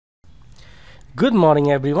Good morning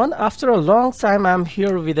everyone. After a long time I'm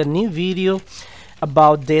here with a new video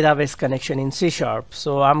about database connection in C#.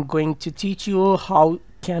 So I'm going to teach you how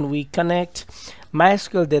can we connect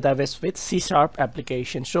MySQL database with C#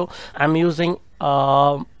 application. So I'm using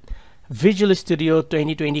Visual Studio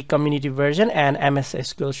 2020 community version and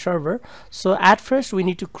MSSQL Server. So at first we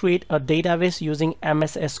need to create a database using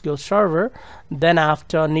MSSQL Server. Then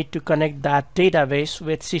after need to connect that database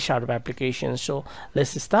with C# application. So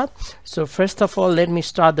let's start. So first of all, let me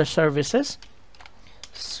start the services.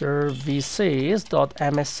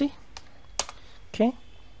 Services.msc. Okay.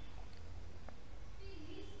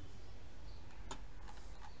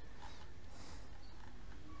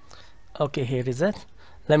 Okay, here is it.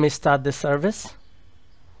 Let me start the service.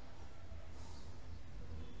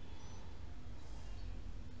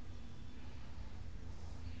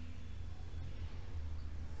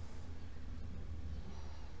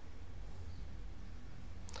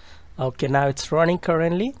 Okay, now it's running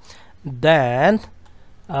currently. Then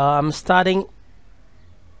I'm starting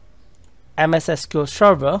MSSQL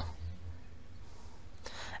Server,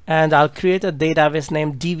 and I'll create a database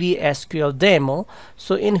named DBSQL demo,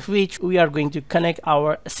 so in which we are going to connect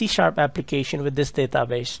our C# application with this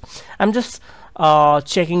database. I'm just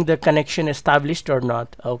checking the connection established or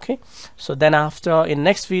not. Okay, so then after in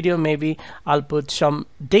next video maybe I'll put some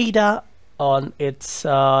data on its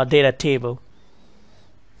data table.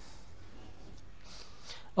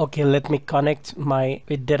 Okay, let me connect my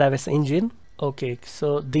with database engine. Okay,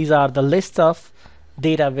 so these are the list of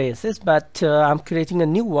databases, but I'm creating a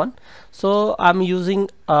new one. So I'm using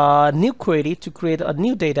a new query to create a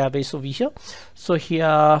new database over here. So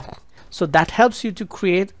here, so that helps you to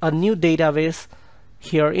create a new database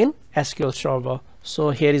here in SQL Server.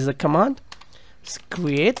 So here is the command: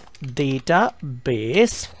 create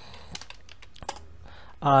database,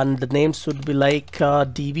 and the name should be like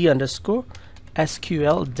DB_SQL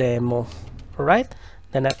demo. All right,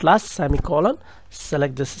 then at last semicolon,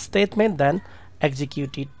 select this statement, then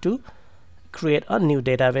execute it to create a new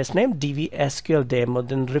database named DBSQL demo.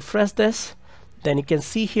 Then refresh this, then you can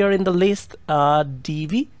see here in the list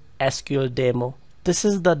DBSQL demo. This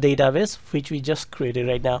is the database which we just created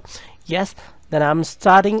right now. Yes, then I'm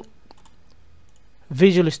starting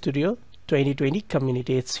Visual Studio 2020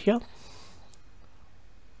 community. It's here.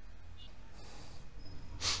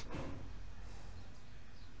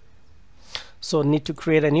 So need to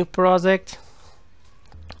create a new project.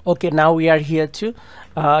 Okay, now we are here to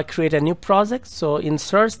create a new project. So in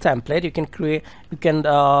search template, you can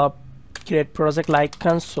create project like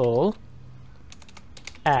console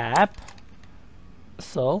app.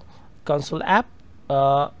 So console app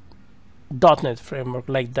 .NET framework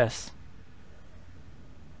like this.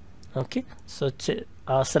 Okay, so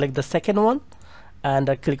select the second one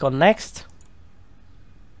and click on next.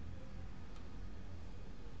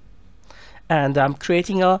 And I'm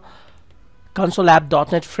creating a console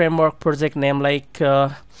app.NET framework project name like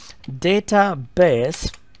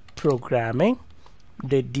database programming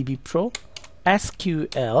DB Pro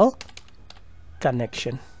SQL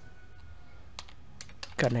connection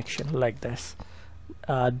like this.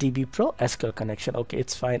 DB Pro SQL connection. Okay,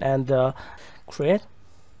 it's fine. And create.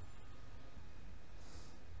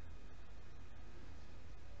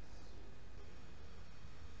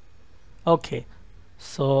 Okay,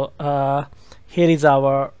 so here is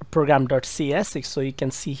our program.cs. So you can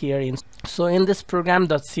see here in this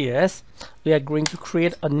program.cs we are going to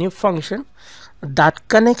create a new function that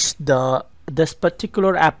connects this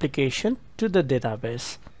particular application to the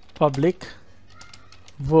database. Public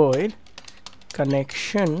void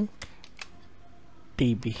connection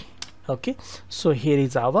db. Okay, so here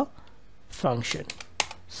is our function.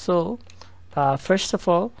 So first of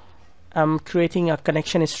all, I'm creating a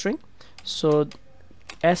connection string. So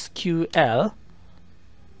SQL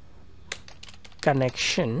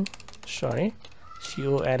connection, CONNETION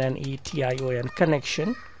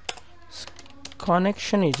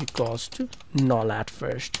connection is equals to null at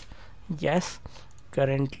first. Yes,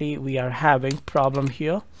 currently we are having problem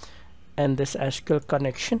here and this SQL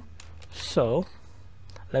connection. So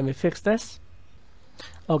let me fix this.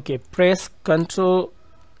 Okay, press Ctrl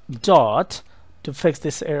dot to fix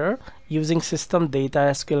this error using system data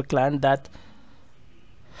SQL client that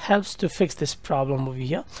helps to fix this problem over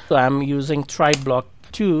here. So I'm using try block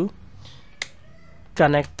to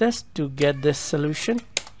connect this to get this solution.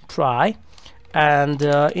 Try, and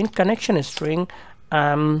in connection string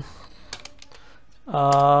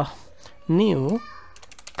new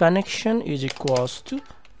connection is equals to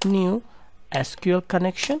new SQL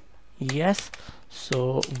connection. Yes,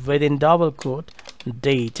 so within double quote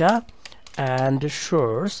data and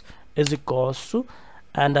source is equals to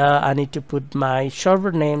and I need to put my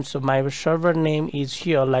server name. So my server name is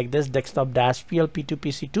here like this, desktop-pl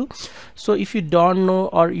p2pc2. So if you don't know,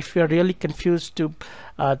 or if you're really confused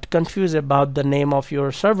confused about the name of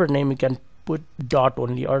your server name, you can put dot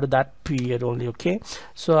only, or that period only. Okay,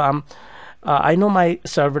 so I know my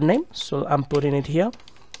server name, so I'm putting it here,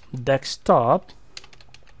 desktop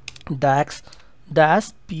dash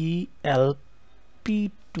pl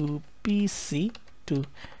p2pc2.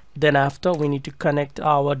 Then after, we need to connect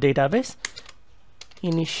our database.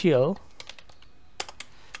 Initial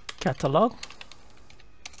catalog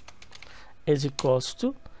is equals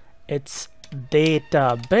to its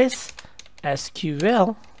database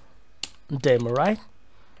SQL demo, right?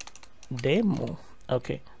 Demo.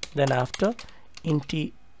 Okay. Then after,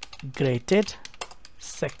 integrated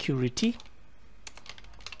security,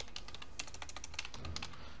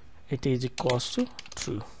 it is equals to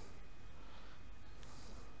true.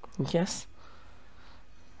 Yes.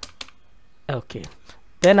 Okay.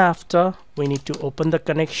 Then after, we need to open the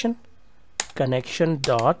connection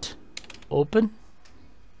dot open.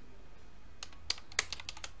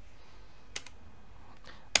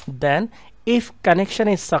 Then if connection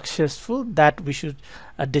is successful, that we should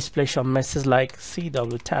display some message like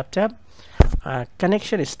CW tab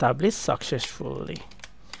connection established successfully.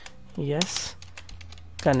 Yes,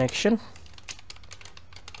 connection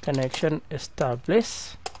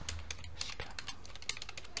established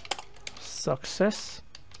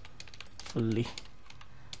successfully.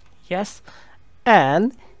 Yes,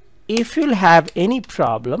 and if you'll have any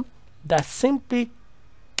problem, that simply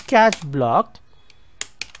catch block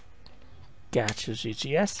catches it.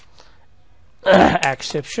 Yes,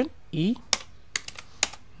 exception E,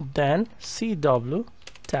 then CW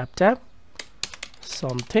tab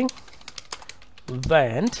something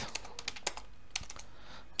went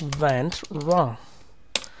wrong,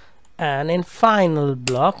 and in finally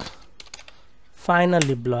block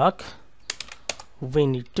we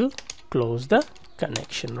need to close the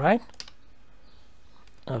connection, right?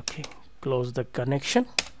 Okay, close the connection,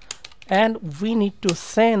 and we need to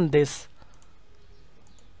send this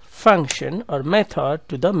function or method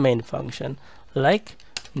to the main function, like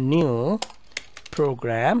new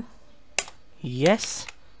program yes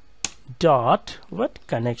dot what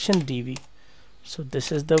connection dv. So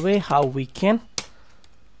this is the way how we can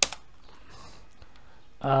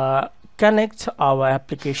connect our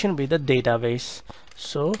application with the database.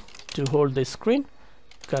 So to hold the screen,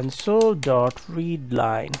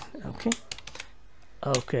 console.readline.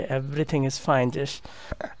 Okay, everything is fine. Just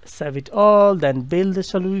save it all, then build the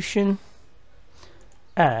solution,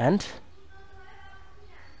 and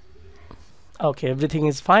okay, everything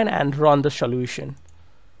is fine, and run the solution.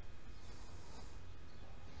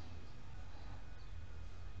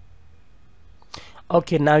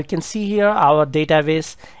 Okay, now you can see here our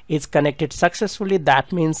database is connected successfully.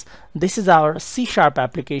 That means this is our C#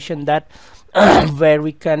 application that where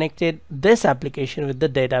we connected this application with the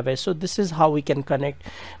database. So this is how we can connect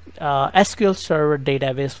SQL Server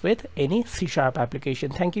database with any C#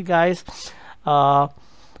 application. Thank you guys.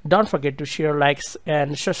 Don't forget to share, likes,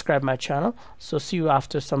 and subscribe my channel. So see you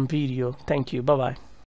after some video. Thank you. Bye bye.